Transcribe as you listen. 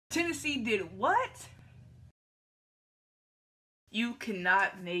Tennessee did what? You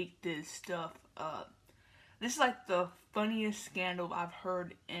cannot make this stuff up. This is like the funniest scandal I've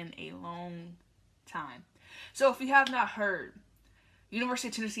heard in a long time. So if you have not heard, University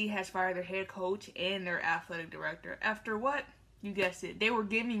of Tennessee has fired their head coach and their athletic director. After what? You guessed it. They were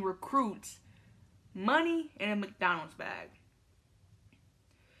giving recruits money in a McDonald's bag.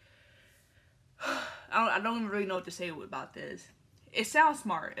 I don't even really know what to say about this. It sounds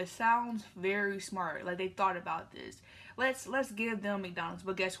smart. It sounds very smart. Like they thought about this. Let's give them McDonald's.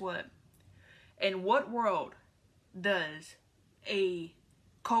 But guess what? In what world does a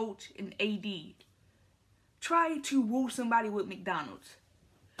coach and AD try to woo somebody with McDonald's?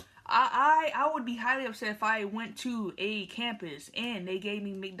 I would be highly upset if I went to a campus and they gave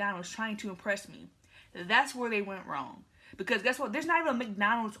me McDonald's trying to impress me. That's where they went wrong. Because guess what? There's not even a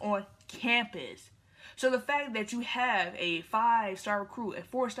McDonald's on campus. So the fact that you have a 5-star recruit, a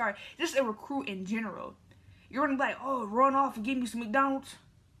 4-star, just a recruit in general, you're gonna be like, oh, run off and give me some McDonald's?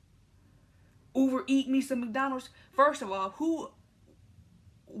 Uber eat me some McDonald's? First of all,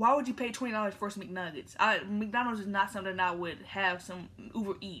 why would you pay $20 for some McNuggets? McDonald's is not something I would have some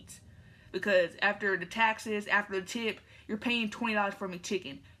Uber Eats. Because after the taxes, after the tip, you're paying $20 for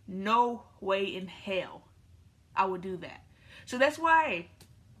McChicken. No way in hell I would do that. So that's why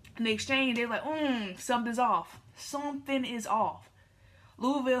in the exchange, they're like, something's off. Something is off.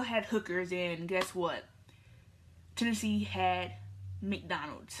 Louisville had hookers, and guess what? Tennessee had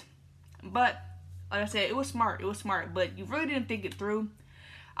McDonald's. But, like I said, it was smart. It was smart. But you really didn't think it through.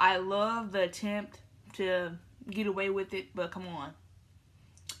 I love the attempt to get away with it, but come on.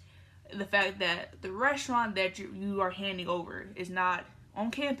 The fact that the restaurant that you are handing over is not on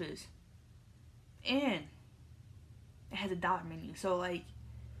campus. And it has a dollar menu. So, like,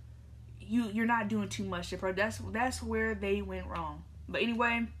 you're not doing too much. That's where they went wrong. But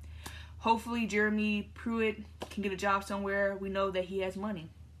anyway, hopefully Jeremy Pruitt can get a job somewhere. We know that he has money.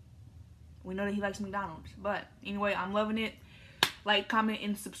 We know that he likes McDonald's. But anyway, I'm loving it. Like, comment,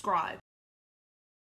 and subscribe.